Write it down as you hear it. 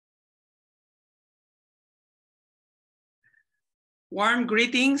Warm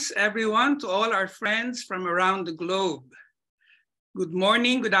greetings, everyone, to all our friends from around the globe. Good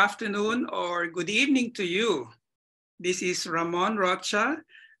morning, good afternoon, or good evening to you. This is Ramon Rocha,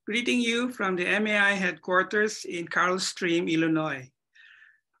 greeting you from the MAI headquarters in Carol Stream, Illinois.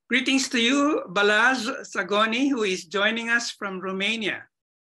 Greetings to you, Balázs Zágoni, who is joining us from Romania.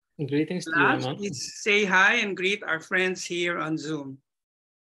 Greetings to you, Ramon. Please say hi and greet our friends here on Zoom.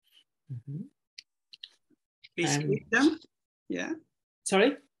 Please greet them. Yeah.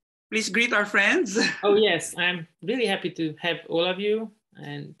 Sorry? Please greet our friends. Oh, yes. I'm really happy to have all of you,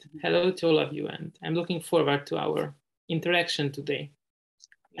 and hello to all of you. And I'm looking forward to our interaction today.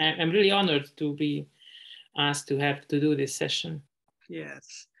 I'm really honored to be asked to do this session.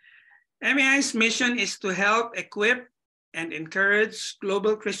 Yes. MAI's mission is to help equip and encourage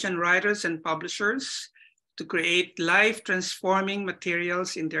global Christian writers and publishers to create life-transforming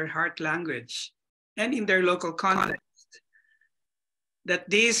materials in their heart language and in their local context. That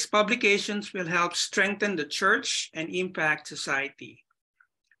these publications will help strengthen the church and impact society.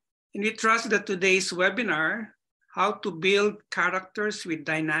 And we trust that today's webinar, How to Build Characters with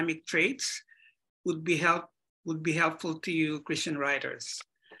Dynamic Traits, would be helpful to you, Christian writers.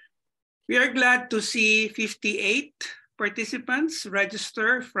 We are glad to see 58 participants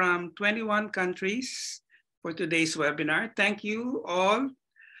register from 21 countries for today's webinar. Thank you all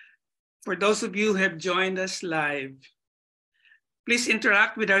for those of you who have joined us live. Please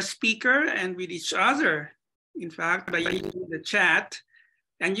interact with our speaker and with each other, in fact, by using the chat,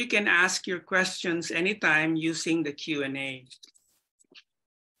 and you can ask your questions anytime using the Q&A.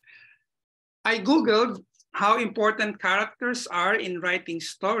 I Googled how important characters are in writing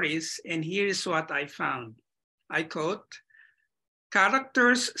stories, and here is what I found. I quote,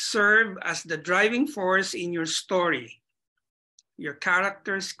 "Characters serve as the driving force in your story. Your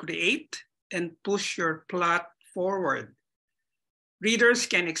characters create and push your plot forward. Readers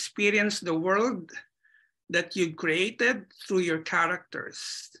can experience the world that you created through your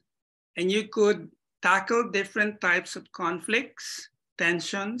characters, and you could tackle different types of conflicts,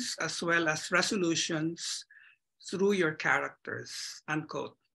 tensions, as well as resolutions through your characters,"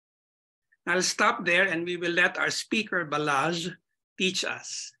 unquote. I'll stop there and we will let our speaker, Balázs, teach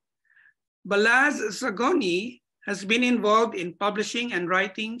us. Balázs Zágoni has been involved in publishing and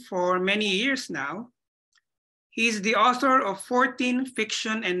writing for many years now. He is the author of 14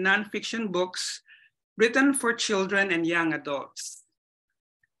 fiction and nonfiction books written for children and young adults.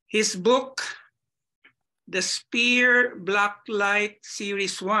 His book, The Spear Blacklight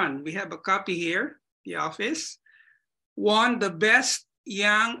Series 1, we have a copy here, the office, won the Best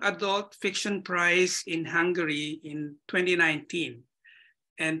Young Adult Fiction Prize in Hungary in 2019,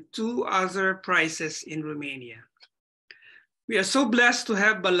 and 2 other prizes in Romania. We are so blessed to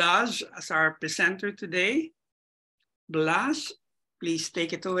have Balázs as our presenter today. Balázs, please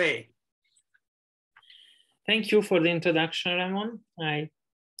take it away. Thank you for the introduction, Ramon.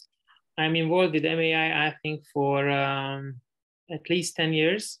 I'm involved with MAI, I think, for at least 10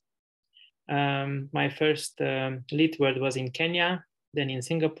 years. My first lead word was in Kenya, then in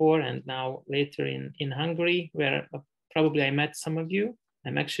Singapore, and now later in Hungary, where probably I met some of you.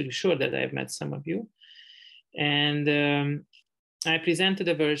 I'm actually sure that I've met some of you. And I presented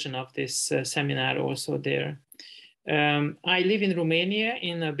a version of this seminar also there. I live in Romania,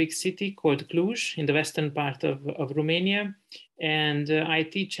 in a big city called Cluj, in the western part of Romania. And I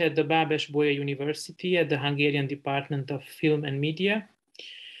teach at the Babes-Bolyai University at the Hungarian Department of Film and Media.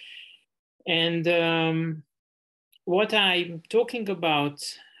 And what I'm talking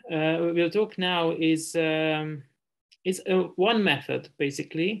about, we'll talk now, is one method,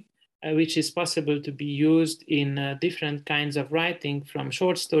 basically, which is possible to be used in different kinds of writing, from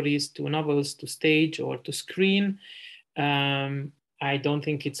short stories to novels to stage or to screen. I don't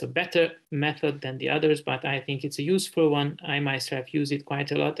think it's a better method than the others, but I think it's a useful one. I myself use it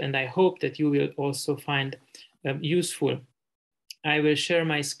quite a lot, and I hope that you will also find useful. I will share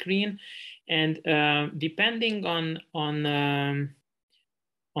my screen, and depending on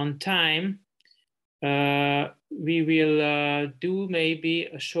time, we will do maybe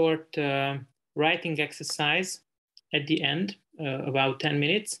a short writing exercise at the end, about 10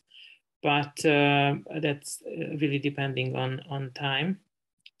 minutes, but that's really depending on time.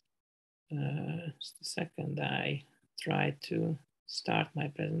 Just a second, I try to start my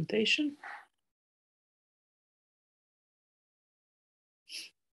presentation.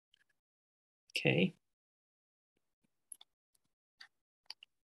 Okay.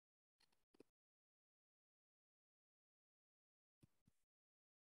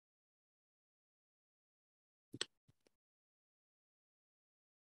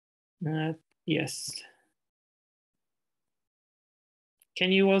 Yes.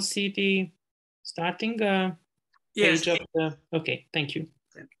 Can you all see the starting Yes. page of the, okay, thank you.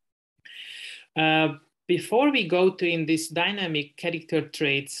 Before we go to in this dynamic character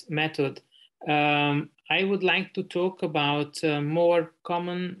traits method, I would like to talk about a more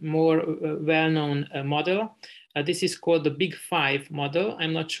common, more well-known model. This is called the Big Five model.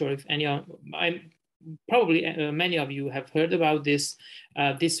 I'm not sure if any of, probably many of you have heard about this.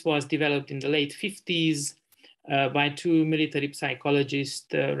 This was developed in the late 50s by two military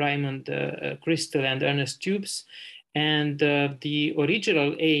psychologists, Raymond Crystal and Ernest Tubes. And the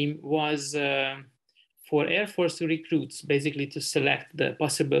original aim was for Air Force recruits, basically to select the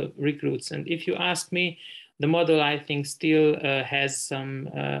possible recruits. And if you ask me, the model, I think, still has some,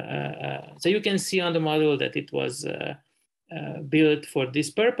 so you can see on the model that it was built for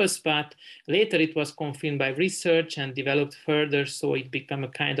this purpose, but later it was confirmed by research and developed further, so it became a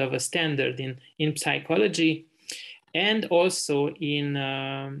kind of a standard in psychology and also in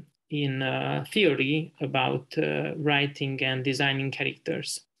theory about writing and designing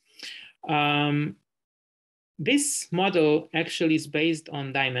characters. This model actually is based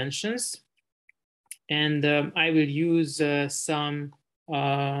on dimensions, and I will use some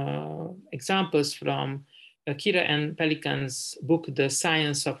examples from Kira and Pelikan's book, The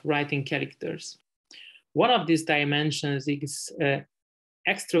Science of Writing Characters. One of these dimensions is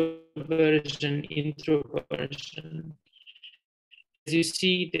extroversion, introversion. As you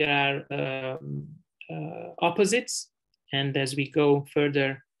see, there are opposites, and as we go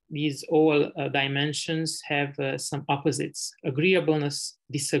further, these all dimensions have some opposites: agreeableness,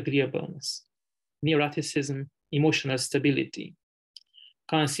 disagreeableness, neuroticism, emotional stability,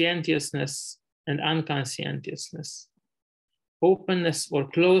 conscientiousness and unconscientiousness, openness or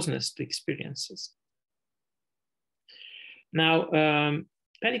closeness to experiences. Now,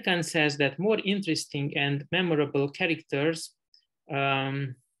 Pelikan says that more interesting and memorable characters,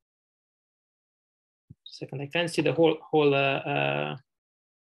 second, I can't see the whole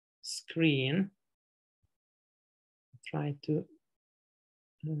screen. Try to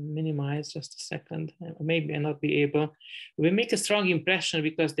minimize just a second. Maybe I'll not be able. We make a strong impression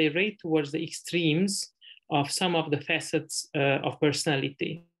because they rate towards the extremes of some of the facets of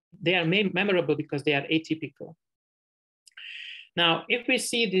personality. They are memorable because they are atypical. Now, if we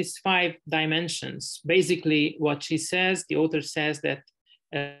see these 5 dimensions, basically what she says, the author says that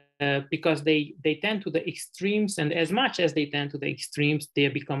because they tend to the extremes, and as much as they tend to the extremes, they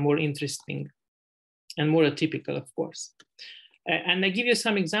become more interesting and more atypical, of course. And I give you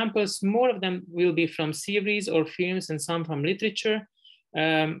some examples. More of them will be from series or films and some from literature.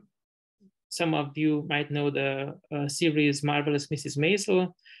 Some of you might know the series Marvelous Mrs.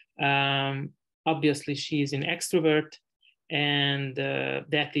 Maisel. Obviously, she is an extrovert, and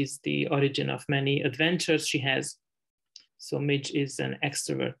that is the origin of many adventures she has. So Midge is an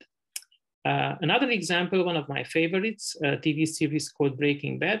extrovert. Another example, one of my favorites, a TV series called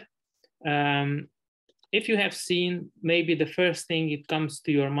Breaking Bad. If you have seen, maybe the first thing it comes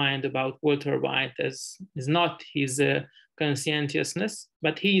to your mind about Walter White is not his conscientiousness,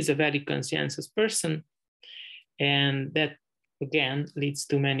 but he is a very conscientious person. And that, again, leads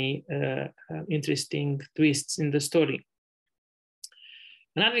to many interesting twists in the story.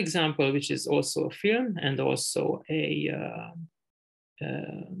 Another example, which is also a film and also a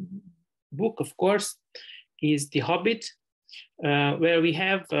book, of course, is The Hobbit, where we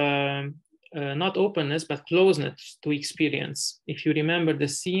have not openness, but closeness to experience. If you remember the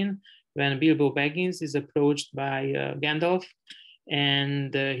scene when Bilbo Baggins is approached by Gandalf,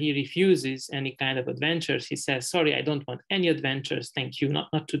 and he refuses any kind of adventures. He says, sorry, I don't want any adventures. Thank you, not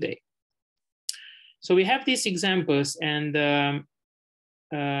today. So we have these examples. And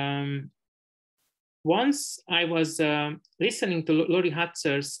once I was listening to Laurie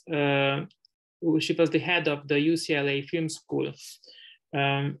Hatzer's, she was the head of the UCLA Film School,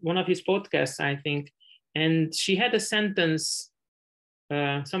 one of his podcasts, I think, and she had a sentence,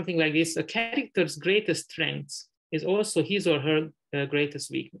 something like this: a character's greatest strength is also his or her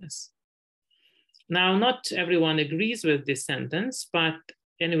greatest weakness. Now, not everyone agrees with this sentence, but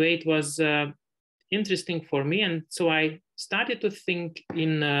anyway, it was interesting for me. And so I started to think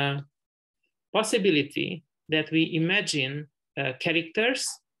in a possibility that we imagine characters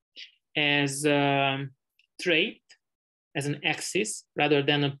as a trait, as an axis, rather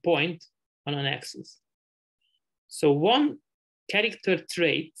than a point on an axis. So one character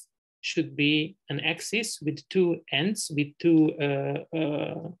trait should be an axis with 2 ends, with 2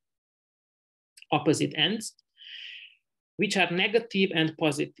 opposite ends, which are negative and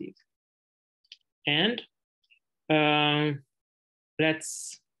positive. And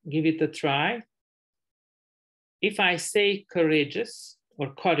let's give it a try. If I say courageous,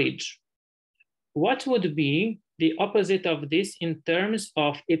 or courage. What would be the opposite of this in terms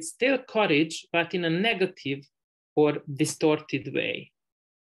of it's still courage, but in a negative or distorted way?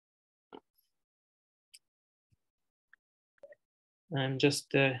 I'm just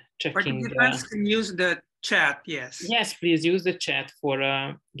checking. Participants can use the chat, yes. Yes, please use the chat for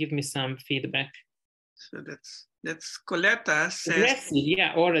give me some feedback. So that's Coletta says. Aggressive,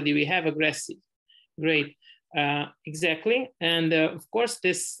 yeah, already we have aggressive. Great, exactly. And of course,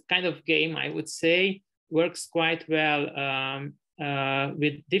 this kind of game, I would say, works quite well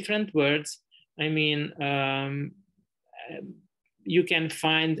with different words. I mean, you can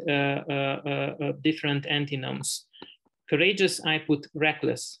find different antonyms. Courageous, I put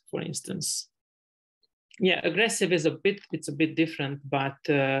reckless, for instance. Yeah, aggressive is it's a bit different, but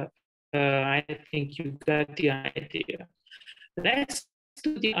I think you got the idea. Let's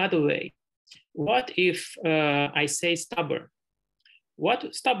do the other way. What if I say stubborn?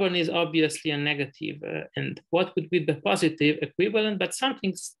 Stubborn is obviously a negative, and what would be the positive equivalent, but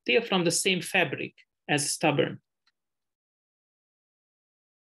something still from the same fabric as stubborn?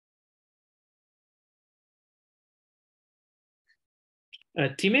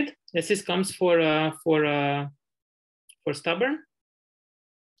 Timid. This comes for stubborn.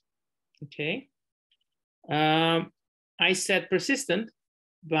 Okay. I said persistent,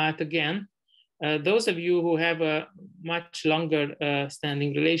 but again, those of you who have a much longer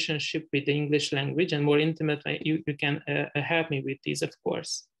standing relationship with the English language and more intimate, you can help me with these, of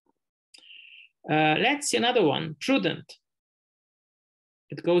course. Let's see another one, prudent.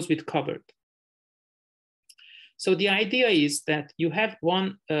 It goes with covered. So the idea is that you have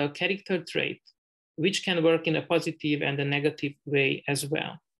one character trait which can work in a positive and a negative way as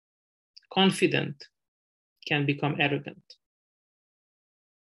well. Confident can become arrogant.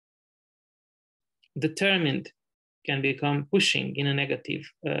 Determined can become pushing in a negative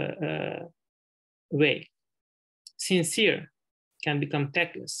way. Sincere can become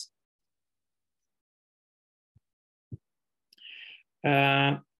tactless.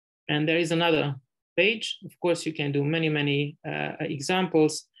 And there is another page. Of course, you can do many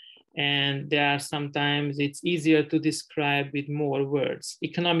examples, and there are sometimes it's easier to describe with more words.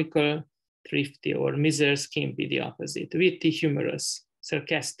 Economical, thrifty, or misers can be the opposite. Witty, humorous,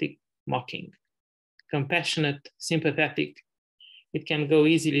 sarcastic, mocking. Compassionate, sympathetic. It can go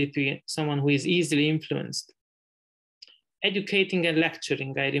easily to someone who is easily influenced. Educating and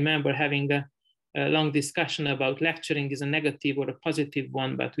lecturing. I remember having a long discussion about lecturing is a negative or a positive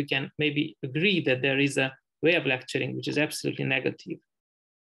one, but we can maybe agree that there is a way of lecturing which is absolutely negative.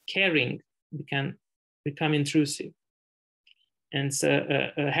 Caring can become intrusive. And so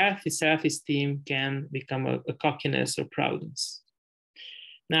a healthy self-esteem can become a cockiness or proudness.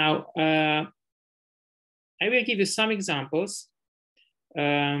 Now, I will give you some examples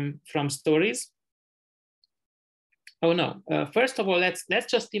from stories. Oh no, first of all, let's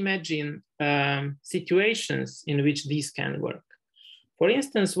just imagine situations in which these can work. For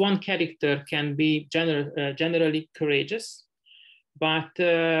instance, one character can be generally courageous, but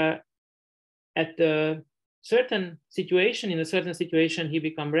at a certain situation, he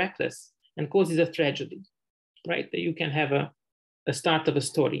becomes reckless and causes a tragedy, right? You can have a start of a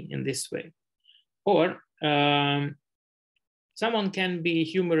story in this way. Or someone can be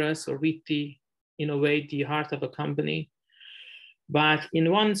humorous or witty, in a way, the heart of a company. But in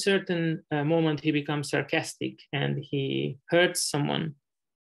one certain moment, he becomes sarcastic and he hurts someone.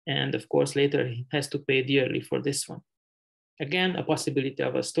 And of course, later he has to pay dearly for this one. Again, a possibility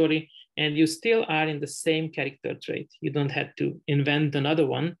of a story. And you still are in the same character trait. You don't have to invent another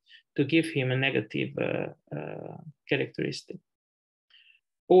one to give him a negative characteristic.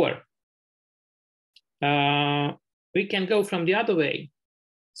 Or we can go from the other way.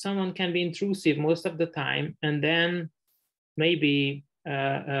 Someone can be intrusive most of the time, and then maybe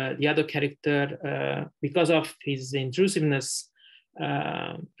the other character, because of his intrusiveness,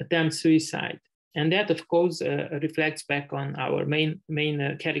 attempts suicide. And that, of course, reflects back on our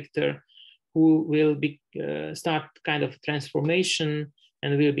main character, who will start kind of transformation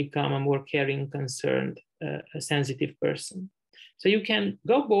and will become a more caring, concerned, sensitive person. So you can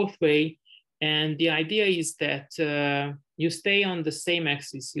go both ways. And the idea is that you stay on the same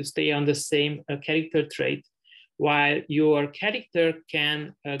axis, you stay on the same character trait, while your character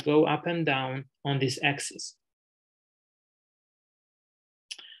can go up and down on this axis.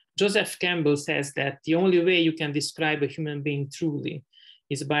 Joseph Campbell says that the only way you can describe a human being truly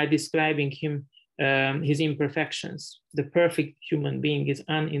is by describing him, his imperfections. The perfect human being is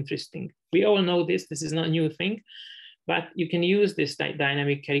uninteresting. We all know this is not a new thing, but you can use this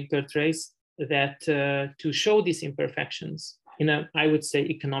dynamic character traits that to show these imperfections, in a, I would say,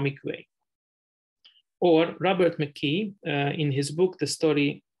 economic way. Or Robert McKee, in his book, The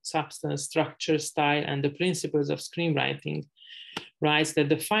Story, Substance, Structure, Style, and the Principles of Screenwriting, writes that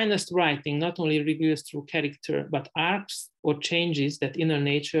the finest writing not only reveals through character, but arcs or changes that inner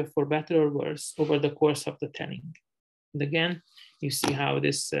nature for better or worse over the course of the telling. And again, you see how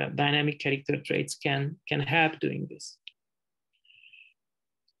this dynamic character traits can help doing this.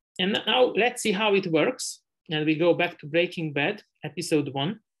 And now let's see how it works. And we go back to Breaking Bad, episode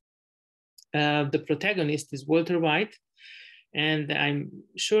 1. The protagonist is Walter White. And I'm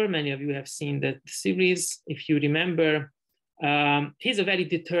sure many of you have seen that series. If you remember, he's a very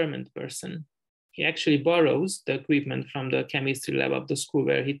determined person. He actually borrows the equipment from the chemistry lab of the school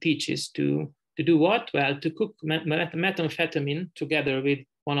where he teaches to do what? Well, to cook methamphetamine together with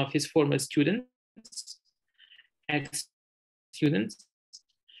one of his former students, ex-students.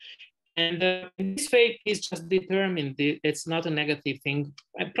 And in this way, he's just determined. It's not a negative thing.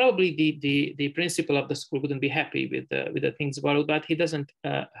 Probably the principal of the school wouldn't be happy with the things borrowed, but he doesn't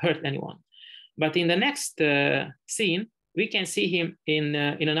hurt anyone. But in the next scene, we can see him in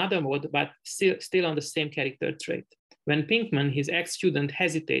another mode, but still on the same character trait. When Pinkman, his ex-student,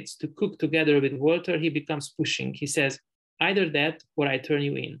 hesitates to cook together with Walter, he becomes pushing. He says, either that or I turn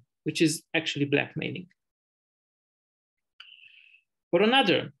you in, which is actually blackmailing. For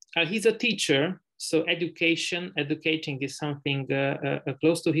another, he's a teacher, so educating is something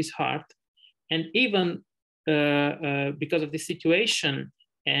close to his heart. And even because of the situation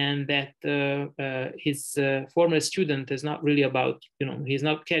and that his former student is not really about, he's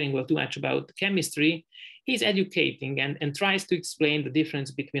not caring too much about chemistry, he's educating and tries to explain the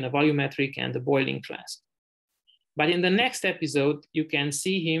difference between a volumetric and a boiling flask. But in the next episode, you can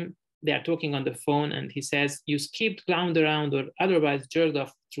see him, they are talking on the phone and he says, you skipped, clowned around or otherwise jerked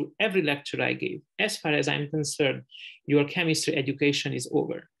off through every lecture I gave. As far as I'm concerned, your chemistry education is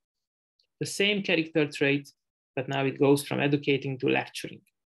over. The same character trait, but now it goes from educating to lecturing.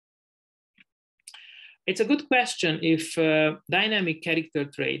 It's a good question if dynamic character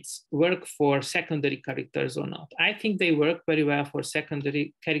traits work for secondary characters or not. I think they work very well for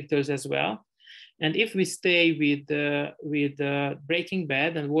secondary characters as well. And if we stay with Breaking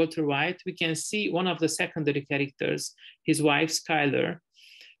Bad and Walter White, we can see one of the secondary characters, his wife, Skyler,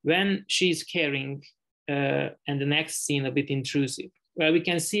 when she's caring and the next scene a bit intrusive. Well, we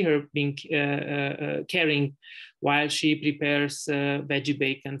can see her being caring while she prepares veggie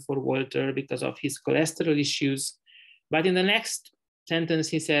bacon for Walter because of his cholesterol issues. But in the next sentence,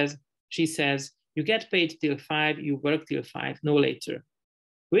 she says, you get paid till 5, you work till 5, no later,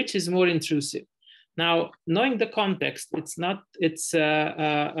 which is more intrusive. Now, knowing the context, we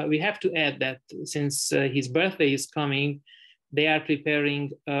have to add that since his birthday is coming, they are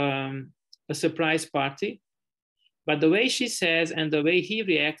preparing a surprise party. But the way she says and the way he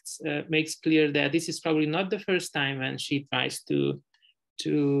reacts makes clear that this is probably not the first time when she tries to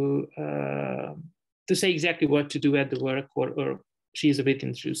say exactly what to do at the work, or she's a bit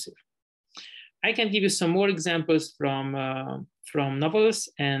intrusive. I can give you some more examples from novels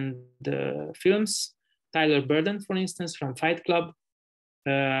and films. Tyler Durden, for instance, from Fight Club.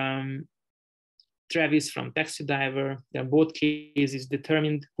 Travis from Taxi Driver. They're both cases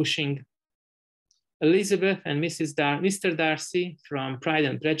determined, pushing. Elizabeth and Mr. Darcy from Pride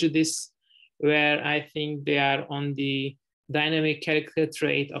and Prejudice, where I think they are on the dynamic character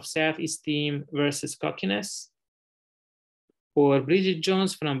trait of self-esteem versus cockiness. Or Bridget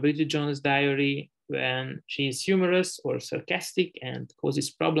Jones from Bridget Jones' Diary, when she's humorous or sarcastic and causes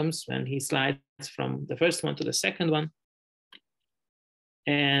problems when he slides from the first one to the second one.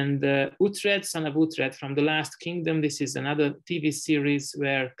 And Uhtred, son of Uhtred from The Last Kingdom. This is another TV series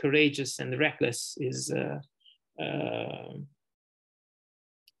where courageous and reckless is the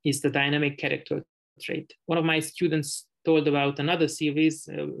dynamic character trait. One of my students told about another series,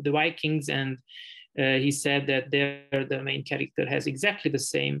 The Vikings, and he said that there the main character has exactly the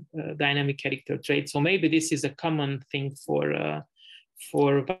same dynamic character trait. So maybe this is a common thing for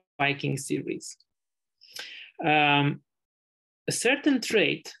Viking series. A certain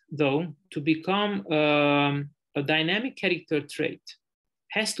trait, though, to become a dynamic character trait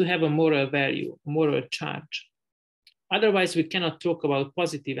has to have a moral value, moral charge. Otherwise, we cannot talk about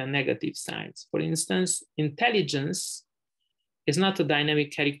positive and negative sides. For instance, intelligence is not a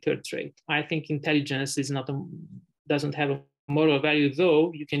dynamic character trait. I think intelligence doesn't have a moral value,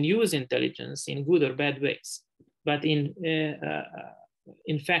 though you can use intelligence in good or bad ways. But in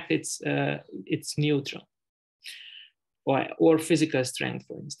fact, it's neutral. Or physical strength,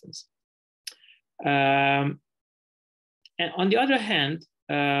 for instance. And on the other hand,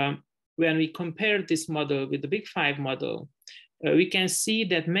 when we compare this model with the Big Five model, we can see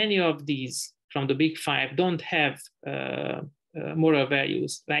that many of these from the big five don't have moral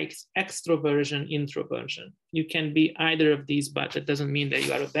values like extroversion, introversion. You can be either of these, but that doesn't mean that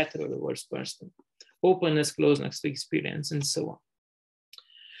you are a better or a worse person. Openness, closeness to experience, and so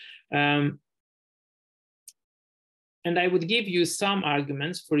on. And I would give you some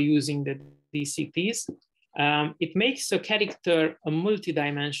arguments for using the DCTs. It makes a character a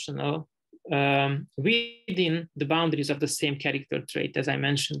multidimensional within the boundaries of the same character trait, as I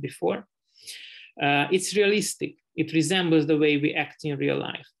mentioned before. It's realistic. It resembles the way we act in real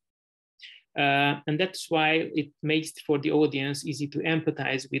life. And that's why it makes for the audience easy to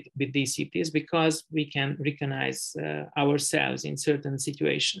empathize with these cities, because we can recognize ourselves in certain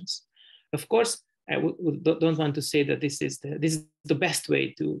situations. Of course, I don't want to say that this is the best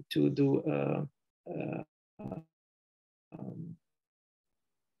way to do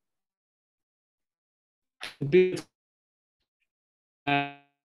build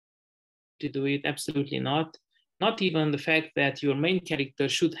to do it. Absolutely not. Not even the fact that your main character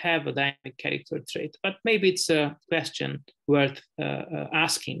should have a dynamic character trait, but maybe it's a question worth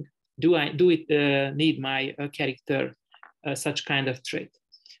asking. Do it need my character such kind of trait?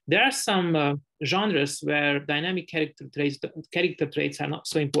 There are some genres where dynamic character traits are not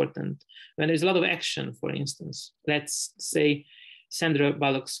so important. When there's a lot of action, for instance, let's say Sandra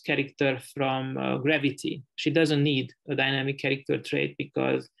Bullock's character from Gravity. She doesn't need a dynamic character trait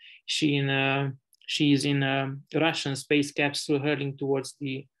because she's in a Russian space capsule hurtling towards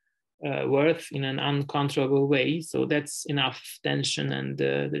the Earth in an uncontrollable way. So that's enough tension, and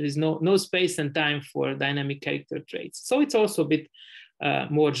there is no space and time for dynamic character traits. So it's also a bit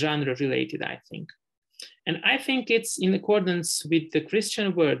more genre related, I think. And I think it's in accordance with the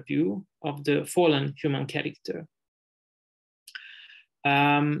Christian worldview of the fallen human character.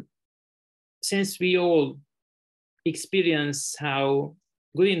 Since we all experience how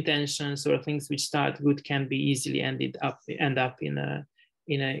good intentions or things which start good can be easily end up in a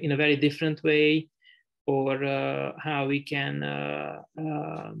very different way, or how we can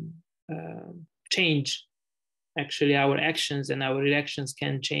change. Actually, our actions and our reactions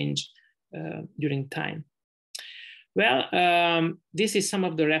can change during time. Well, this is some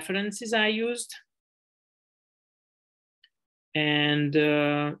of the references I used. And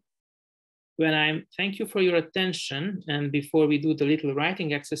thank you for your attention. And before we do the little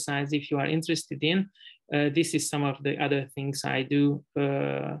writing exercise, if you are interested in, this is some of the other things I do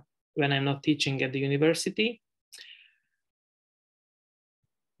when I'm not teaching at the university.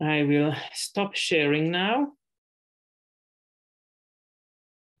 I will stop sharing now.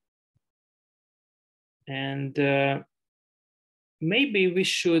 And maybe we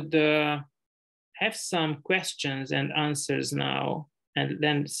should have some questions and answers now, and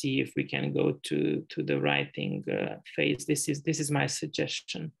then see if we can go to the writing phase. This is my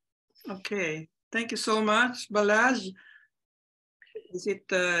suggestion. Okay, thank you so much, Balázs. Is it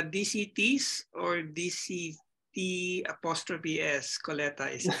DCTs or DCT''S?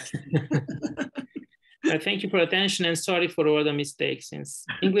 Coletta is asking. Thank you for attention, and sorry for all the mistakes, since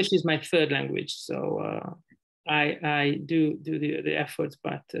English is my third language. So I do the efforts,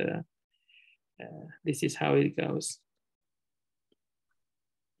 but this is how it goes.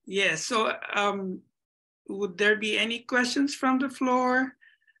 Yes, so would there be any questions from the floor?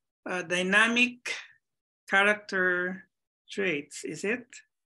 Dynamic character traits, is it?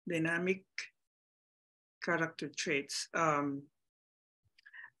 Dynamic character traits.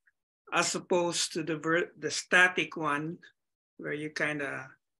 As opposed to the static one, where you kind of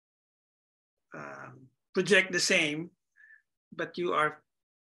project the same, but you are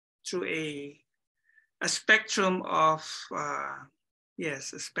through a spectrum of, a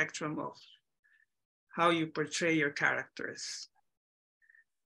spectrum of how you portray your characters.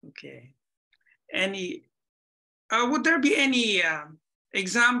 Okay. Would there be any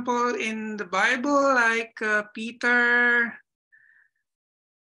example in the Bible, like Peter,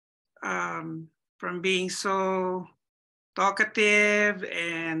 from being so talkative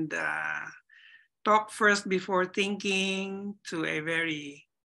and talk first before thinking, to a very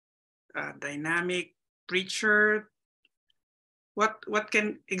dynamic preacher? What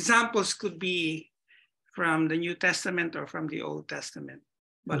examples could be from the New Testament or from the Old Testament,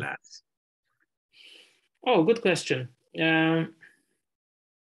 Balázs? Oh, good question.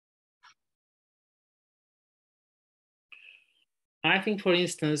 I think, for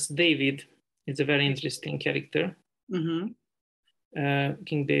instance, David is a very interesting character. Mm-hmm.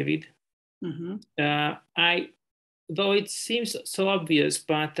 King David. Mm-hmm. Though it seems so obvious,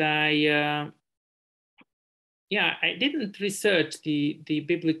 but I didn't research the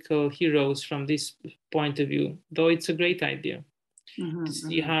biblical heroes from this point of view, though it's a great idea. to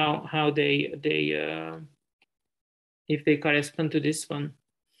see how they if they correspond to this one.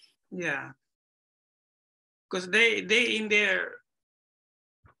 Yeah, because they in their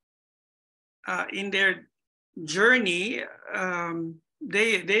journey,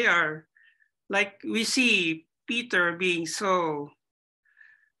 they are like, we see Peter being so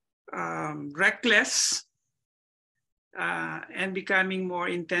reckless and becoming more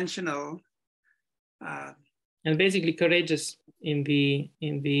intentional, and basically courageous in the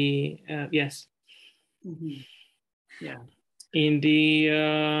yes, yeah, in the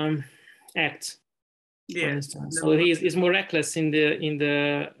acts. For instance, so he's more reckless in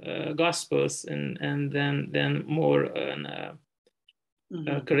the Gospels, and then more a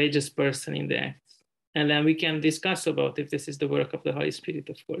courageous person in the Acts. And then we can discuss about if this is the work of the Holy Spirit,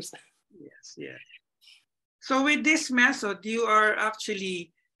 of course. Yes, yes. So with this method, you are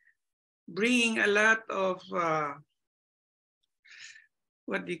actually bringing a lot of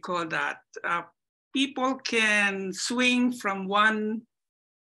what do you call that? People can swing from one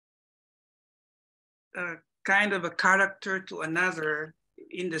kind of a character to another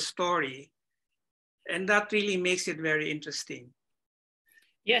in the story, and that really makes it very interesting.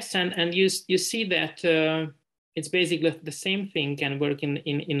 Yes, and you see that it's basically the same thing can work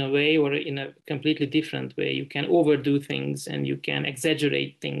in a way or in a completely different way. You can overdo things and you can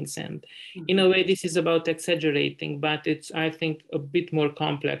exaggerate things, and in a way this is about exaggerating, but it's, I think, a bit more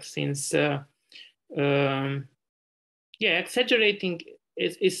complex, since exaggerating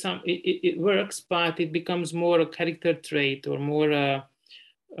it works, but it becomes more a character trait, or more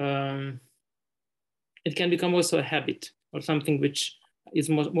it can become also a habit or something which is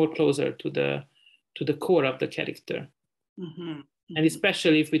more closer to the core of the character. And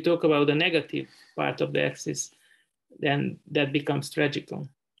especially if we talk about the negative part of the axis, then that becomes tragical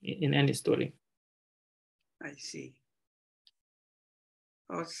in any story. I see.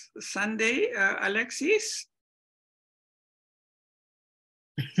 Oh, Sunday, Alexis?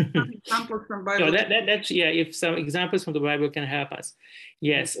 Some examples from Bible. No, that's if some examples from the Bible can help us.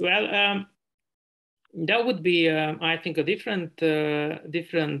 Yes, well, that would be, I think, a different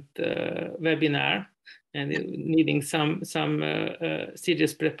webinar, and needing some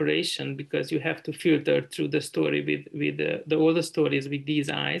serious preparation, because you have to filter through the story with all the stories with these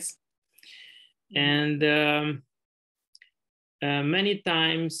eyes. And many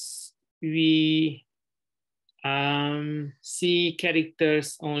times we see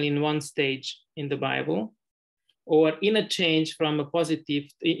characters only in one stage in the Bible, or in a change from a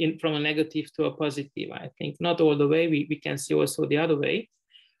positive, from a negative to a positive. I think not all the way. We can see also the other way,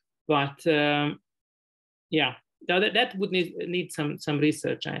 but yeah, that would need some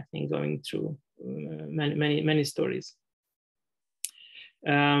research, I think, going through many stories.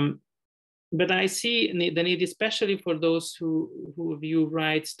 But I see the need, especially for those who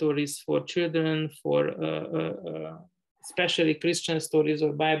write stories for children, for especially Christian stories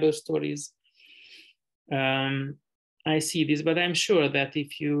or Bible stories. I see this, but I'm sure that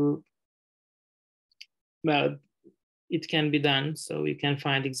if you, well, it can be done. So you can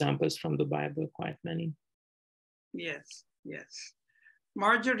find examples from the Bible, quite many. Yes, yes.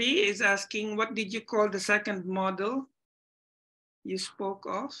 Marjorie is asking, what did you call the second model you spoke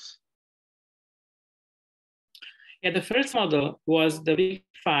of? Yeah, the first model was the Big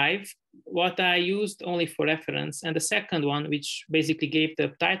Five, what I used only for reference. And the second one, which basically gave the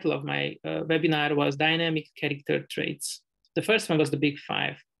title of my webinar, was Dynamic Character Traits. The first one was the Big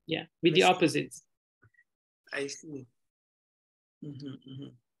Five, yeah, with the opposites. I see.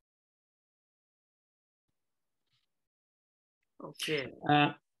 Okay.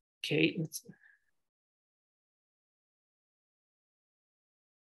 Okay.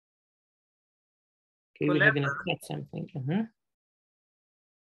 Okay, we have something.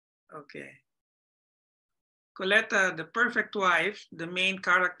 Okay. Coletta, the perfect wife, the main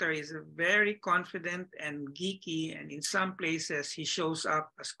character is very confident and geeky, and in some places he shows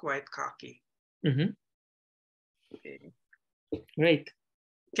up as quite cocky. Okay. Great.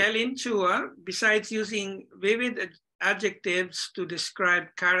 Kellyn Chua, besides using vivid adjectives to describe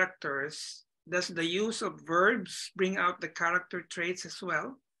characters, does the use of verbs bring out the character traits as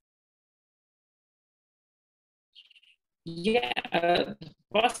well? Yeah,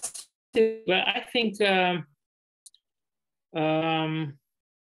 positive. Well, I think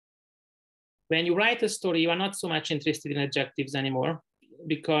when you write a story, you are not so much interested in adjectives anymore,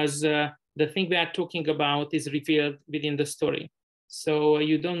 because the thing we are talking about is revealed within the story. So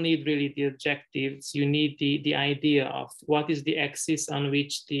you don't need really the adjectives. You need the idea of what is the axis on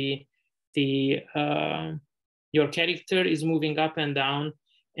which your character is moving up and down.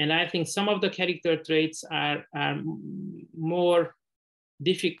 And I think some of the character traits are more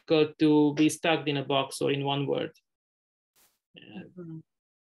difficult to be stuck in a box or in one word.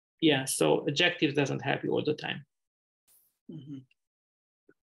 Yeah, so adjectives doesn't help you all the time.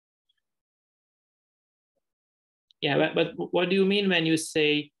 Yeah, but what do you mean when you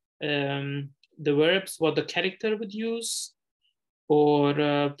say the verbs, what the character would use, or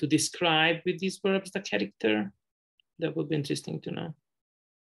to describe with these verbs the character? That would be interesting to know.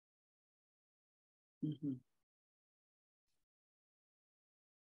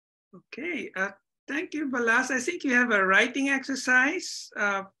 Okay, thank you, Balázs. I think you have a writing exercise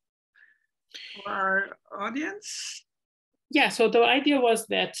for our audience. Yeah, so the idea was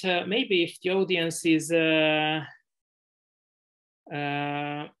that maybe if the audience is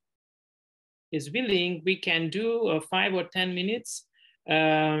willing, we can do 5 or 10 minutes.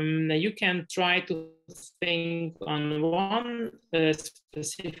 You can try to think on one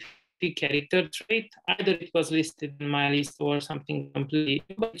specific character trait. Either it was listed in my list or something completely,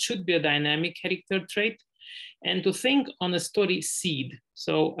 but it should be a dynamic character trait. And to think on a story seed.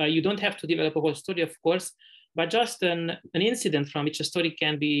 So you don't have to develop a whole story, of course, but just an incident from which a story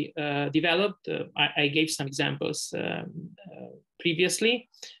can be developed. I gave some examples previously.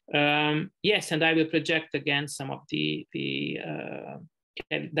 Yes, and I will project again some of the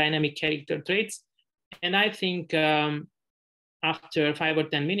dynamic character traits. And I think after 5 or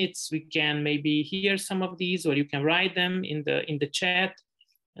 10 minutes, we can maybe hear some of these, or you can write them in the chat,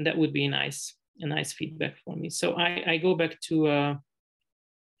 and that would be nice. A nice feedback for me. So I go back to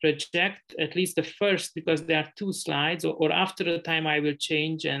project at least the first, because there are 2 slides, or after the time I will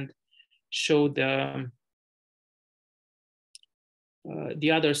change and show the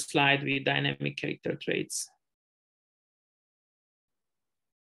other slide with dynamic character traits.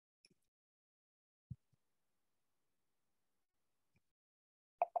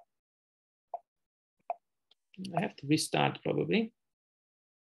 I have to restart probably.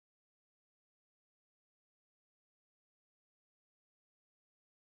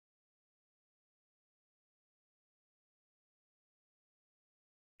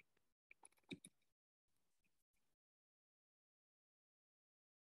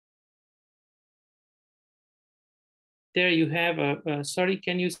 There you have sorry,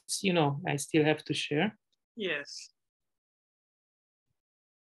 can you see? No, I still have to share. Yes.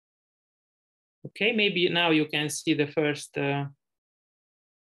 Okay, maybe now you can see the first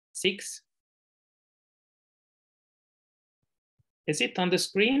 6. Is it on the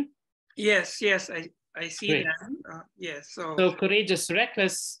screen? Yes, I see Great. them. Yes. So courageous,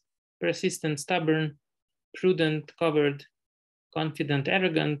 reckless, persistent, stubborn, prudent, covered, confident,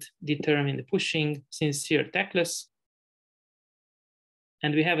 arrogant, determined, pushing, sincere, tactless.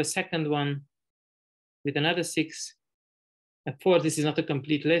 And we have a second one with another 6. A 4, this is not a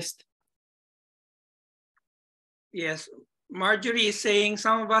complete list. Yes, Marjorie is saying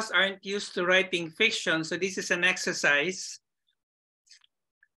some of us aren't used to writing fiction, so this is an exercise.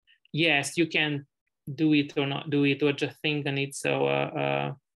 Yes, you can do it or not do it, or just think on it. So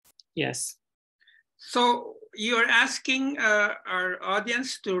yes. So you're asking our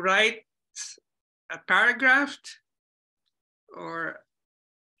audience to write a paragraph, or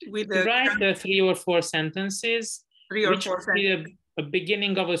with to write 3 or 4 sentences, 3 or 4 sentences. A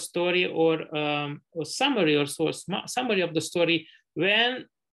beginning of a story, or summary, or summary of the story,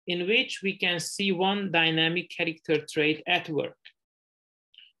 in which we can see one dynamic character trait at work.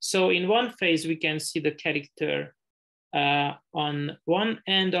 So in one phase, we can see the character on one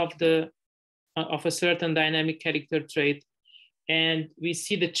end of a certain dynamic character trait, and we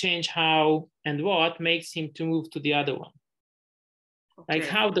see the change how and what makes him to move to the other one. Okay. Like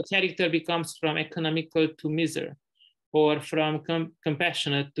how the character becomes from economical to miser, or from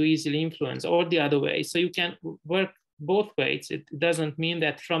compassionate to easily influenced, or the other way. So you can work both ways. It doesn't mean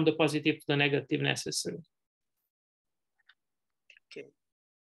that from the positive to the negative necessarily. Okay.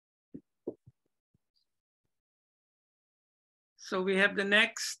 So we have the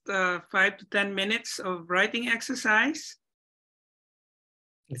next 5 to 10 minutes of writing exercise.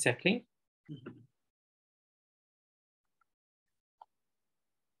 Exactly.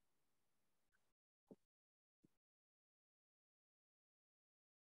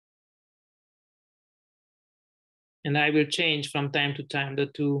 And I will change from time to time the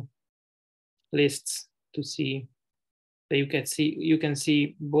 2 lists to see that you can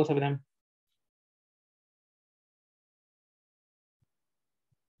see both of them.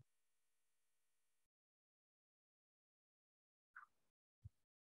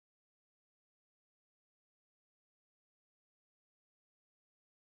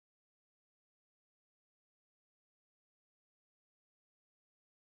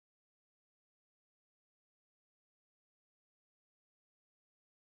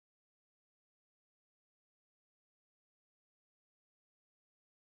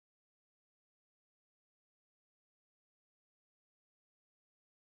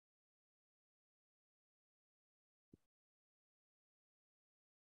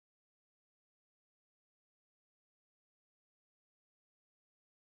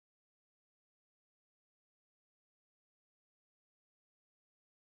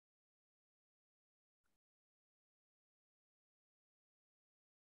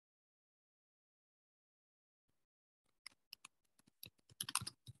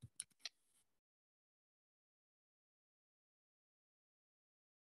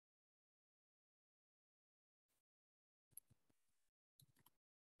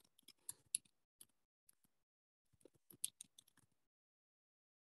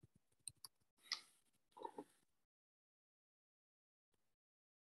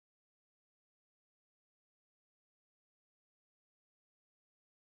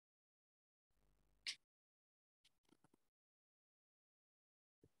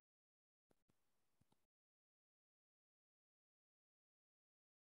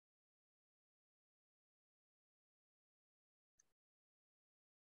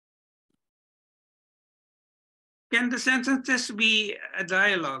 Can the sentences be a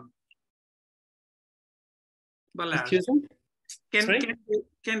dialogue? Balázs. Excuse me?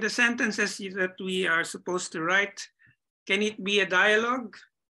 Can the sentences that we are supposed to write, can it be a dialogue?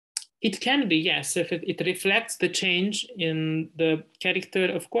 It can be, yes. If it reflects the change in the character,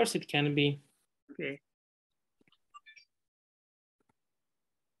 of course it can be. Okay.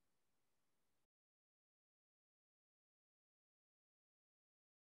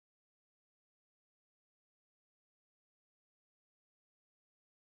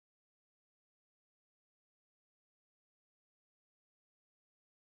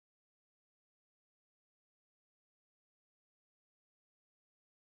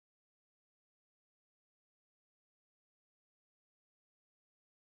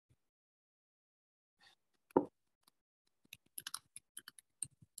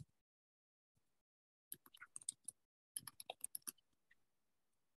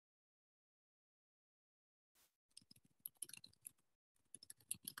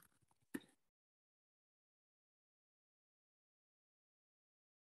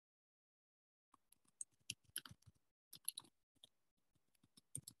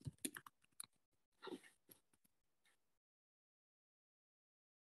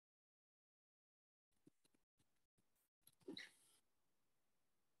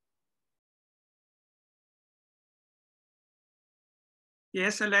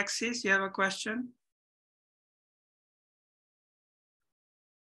 Yes, Alexis, you have a question?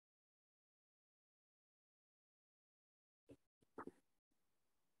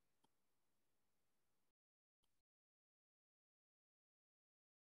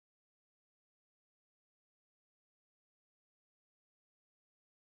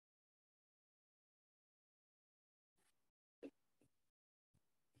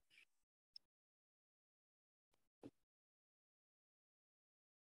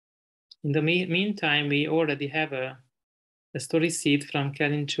 In the meantime, we already have a story seed from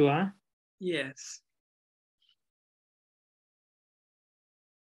Kelin Chua. Yes.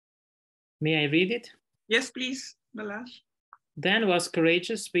 May I read it? Yes, please, Balázs. Dan was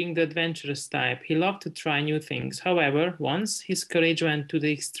courageous, being the adventurous type. He loved to try new things. However, once his courage went to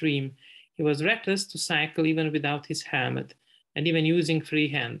the extreme. He was reckless to cycle even without his helmet, and even using free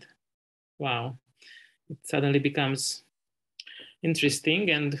hand. Wow. It suddenly becomes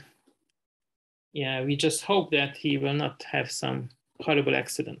interesting, and yeah, we just hope that he will not have some horrible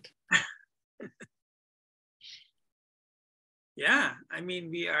accident. Yeah, I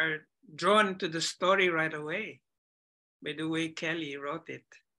mean, we are drawn to the story right away by the way Kelly wrote it.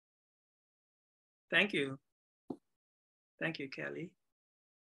 Thank you. Thank you, Kelly.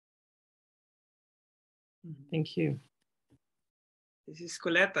 Thank you. This is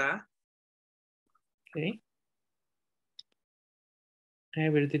Coletta. Okay. I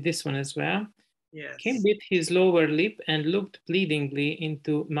will do this one as well. Yes. Kim bit his lower lip and looked pleadingly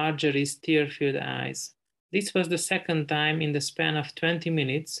into Marjorie's tear-filled eyes. This was the second time in the span of 20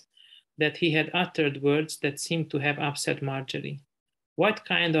 minutes that he had uttered words that seemed to have upset Marjorie. What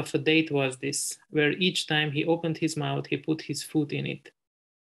kind of a date was this, where each time he opened his mouth, he put his foot in it?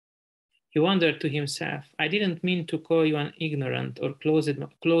 He wondered to himself, I didn't mean to call you an ignorant or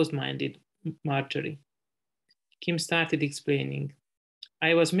closed-minded, Marjorie. Kim started explaining.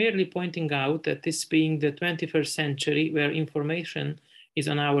 I was merely pointing out that this being the 21st century where information is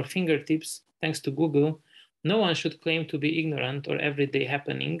on our fingertips, thanks to Google, no one should claim to be ignorant of everyday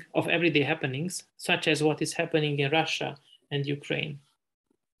happenings, such as what is happening in Russia and Ukraine.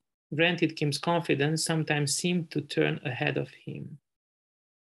 Granted, Kim's confidence sometimes seemed to turn ahead of him.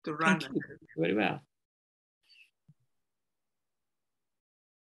 To run. Thank you. Very well.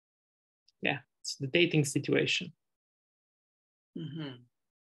 Yeah, it's the dating situation. Mm-hmm.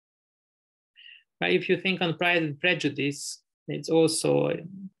 But if you think on Pride and Prejudice, it's also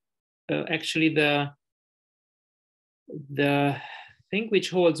actually the thing which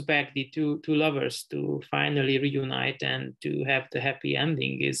holds back the two lovers to finally reunite and to have the happy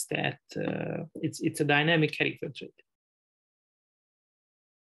ending is that it's a dynamic character trait.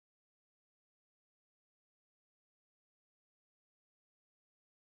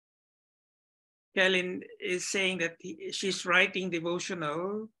 Helen is saying that she's writing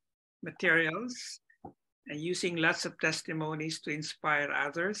devotional materials and using lots of testimonies to inspire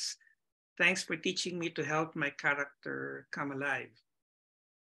others. Thanks for teaching me to help my character come alive.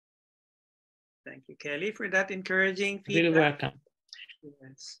 Thank you, Kelly, for that encouraging feedback. Really welcome.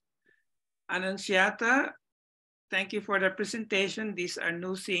 Yes. Annunciata, thank you for the presentation. These are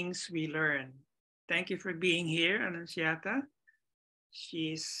new things we learn. Thank you for being here, Annunciata.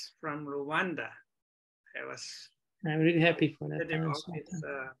 She's from Rwanda. I'm really happy for that. A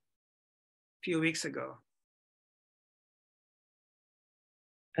few weeks ago.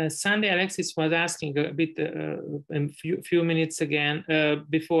 Sunday Alexis was asking a bit a few minutes again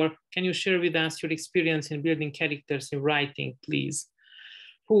before. Can you share with us your experience in building characters in writing, please?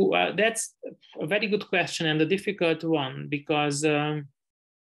 That's a very good question and a difficult one, because I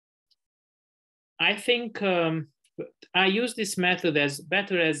think I use this method as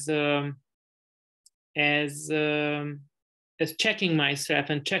checking myself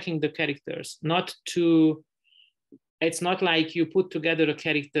and checking the characters. It's not like you put together a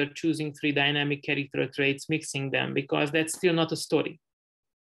character, choosing 3 dynamic character traits, mixing them, because that's still not a story.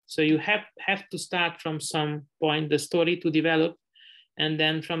 So you have to start from some point, the story to develop. And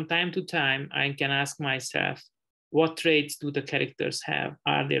then from time to time, I can ask myself, what traits do the characters have?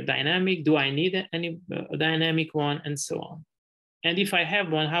 Are they dynamic? Do I need any dynamic one? And so on. And if I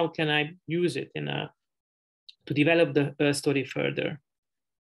have one, how can I use it to develop the story further?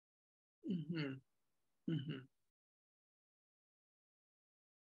 Mm-hmm. Mm-hmm.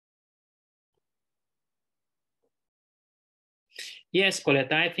 Yes,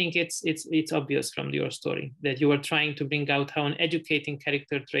 Colette, I think it's obvious from your story that you are trying to bring out how an educating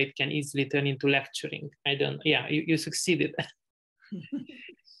character trait can easily turn into lecturing. You succeeded.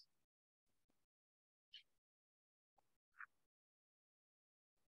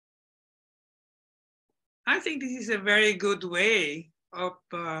 I think this is a very good way of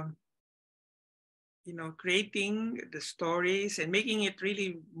creating the stories and making it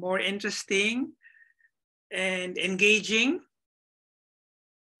really more interesting and engaging.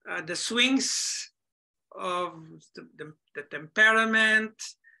 The swings of the temperament,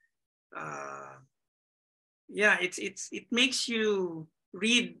 it makes you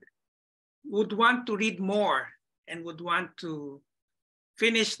would want to read more and would want to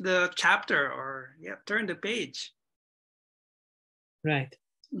finish the chapter or turn the page. Right.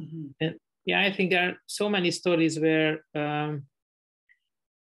 Mm-hmm. And I think there are so many stories where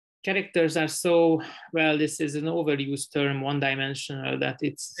characters are so, well, this is an overused term, one-dimensional, that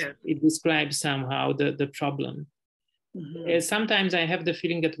it describes somehow the problem. Mm-hmm. Sometimes I have the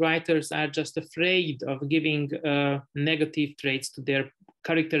feeling that writers are just afraid of giving negative traits to their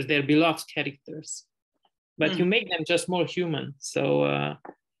characters, their beloved characters. But you make them just more human, so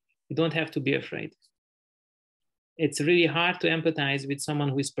you don't have to be afraid. It's really hard to empathize with someone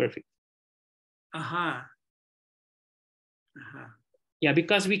who is perfect. Yeah,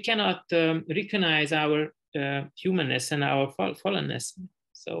 because we cannot recognize our humanness and our fallenness.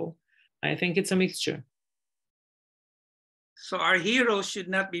 So I think it's a mixture. So our heroes should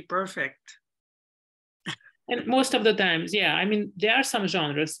not be perfect. And most of the times, I mean, there are some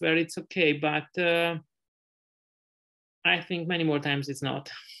genres where it's okay, but I think many more times it's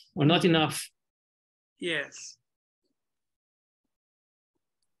not, or not enough. Yes.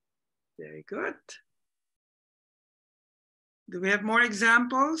 Very good. Do we have more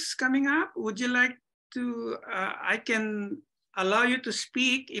examples coming up? Would you like to, I can allow you to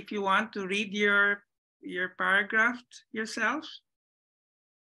speak if you want to read your paragraph yourself.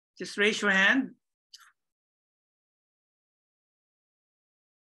 Just raise your hand.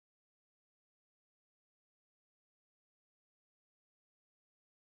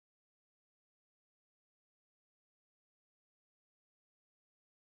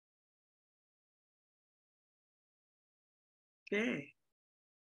 Okay.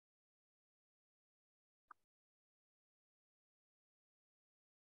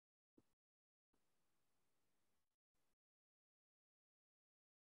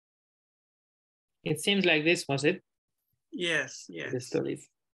 It seems like this was it. Yes, yes. The stories.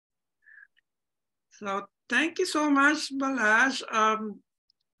 So thank you so much, Balázs.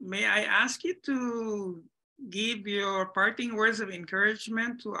 May I ask you to give your parting words of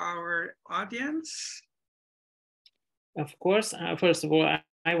encouragement to our audience? Of course. First of all,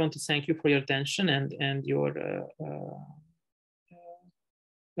 I want to thank you for your attention and your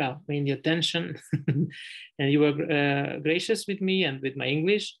the attention, and you were gracious with me and with my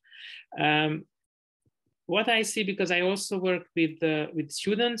English. What I see, because I also work with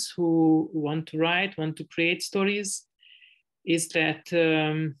students who want to write, want to create stories, is that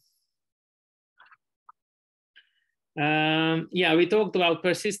we talked about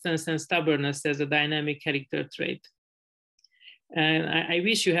persistence and stubbornness as a dynamic character trait, and I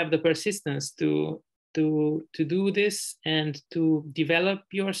wish you have the persistence to do this and to develop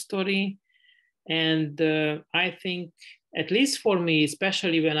your story. And I think, at least for me,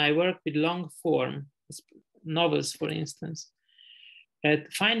 especially when I work with long form novels, for instance,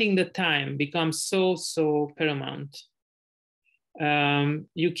 finding the time becomes so paramount.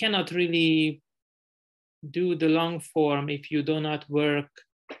 You cannot really do the long form if you do not work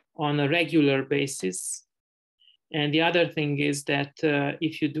on a regular basis. And the other thing is that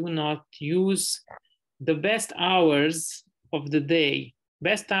if you do not use the best hours of the day,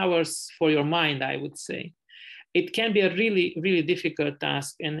 best hours for your mind, I would say, it can be a really, really difficult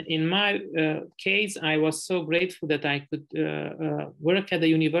task. And in my case, I was so grateful that I could work at the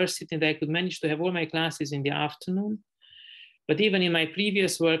university and I could manage to have all my classes in the afternoon. But even in my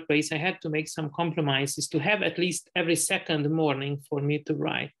previous workplace, I had to make some compromises to have at least every second morning for me to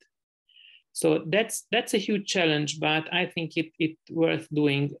write. So that's a huge challenge, but I think it worth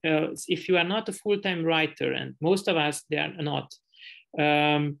doing. If you are not a full-time writer, and most of us, they are not,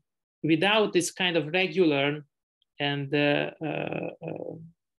 without this kind of regular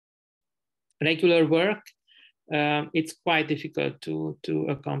work, it's quite difficult to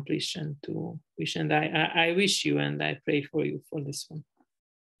accomplish and to wish. And I wish you and I pray for you for this one.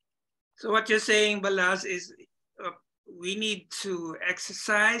 So what you're saying, Balázs, is we need to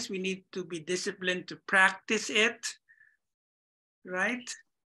exercise, we need to be disciplined to practice it, right?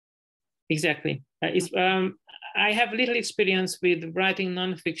 Exactly. I have little experience with writing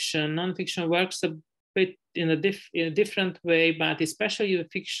nonfiction. Nonfiction works a bit in a different way, but especially with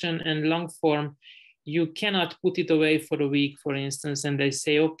fiction and long form, you cannot put it away for a week, for instance, and they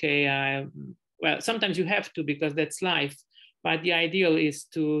say, okay, well, sometimes you have to because that's life, but the ideal is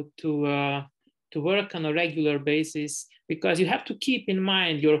to work on a regular basis, because you have to keep in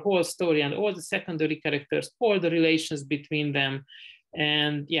mind your whole story and all the secondary characters, all the relations between them.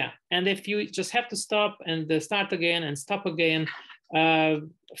 And yeah, and if you just have to stop and start again and stop again,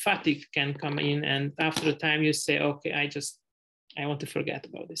 fatigue can come in. And after a time you say, okay, I want to forget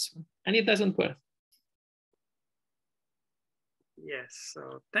about this one. And it doesn't work. Yes,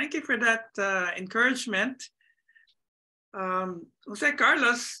 so thank you for that encouragement. Jose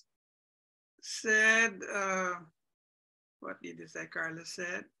Carlos said, what did Jose Carlos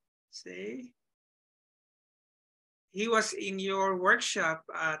say? He was in your workshop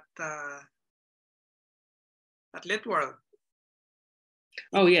at LitWorld.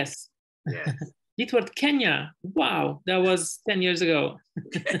 Oh, yes. Yes. LitWorld Kenya. Wow, that was 10 years ago.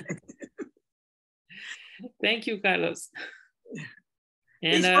 Thank you, Carlos.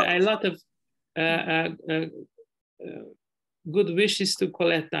 And a lot of good wishes to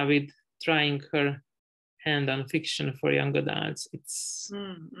Coletta with trying her hand on fiction for young adults. It's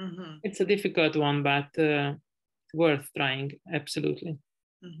a difficult one, but worth trying, absolutely.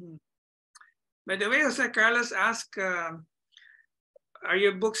 By the way, Jose Carlos asked, are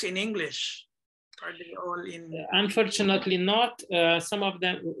your books in English? Are they all in? Unfortunately not. Some of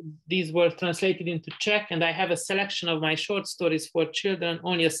these were translated into Czech, and I have a selection of my short stories for children,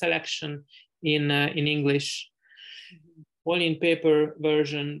 only a selection in English, only in paper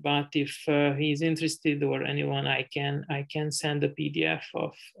version. But if he's interested or anyone, I can send a PDF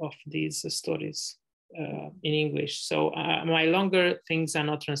of these stories in English. So my longer things are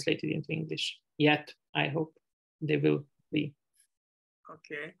not translated into English yet. I hope they will be.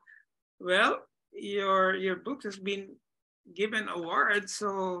 Okay. Well, your book has been given awards,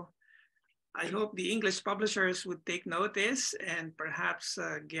 so I hope the English publishers would take notice and perhaps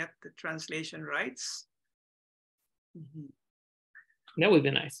get the translation rights. That would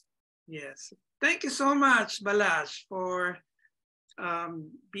be nice. Yes. Thank you so much, Balázs, for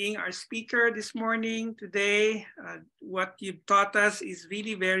being our speaker this morning, today. What you've taught us is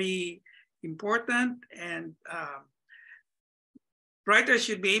really very important, and writers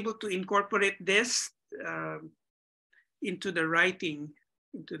should be able to incorporate this into their writing.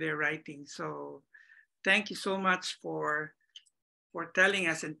 So thank you so much for telling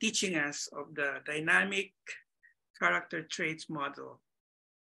us and teaching us of the dynamic character traits model.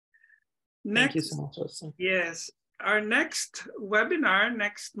 Thank you so much also. Yes, our next webinar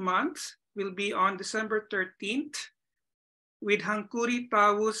next month will be on December 13th with Hankuri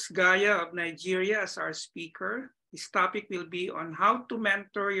Tawus Gaya of Nigeria as our speaker. His topic will be on how to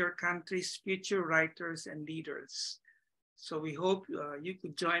mentor your country's future writers and leaders. So we hope you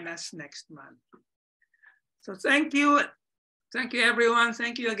could join us next month. So thank you. Thank you, everyone.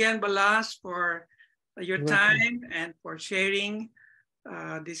 Thank you again, Balázs, for your time and for sharing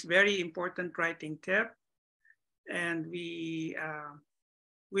this very important writing tip. And we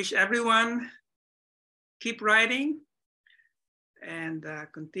wish everyone keep writing and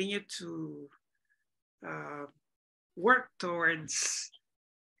continue to work towards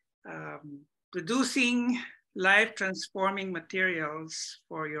producing life-transforming materials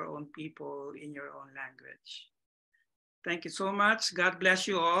for your own people in your own language. Thank you so much. God bless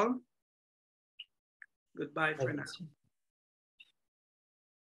you all. Goodbye for now.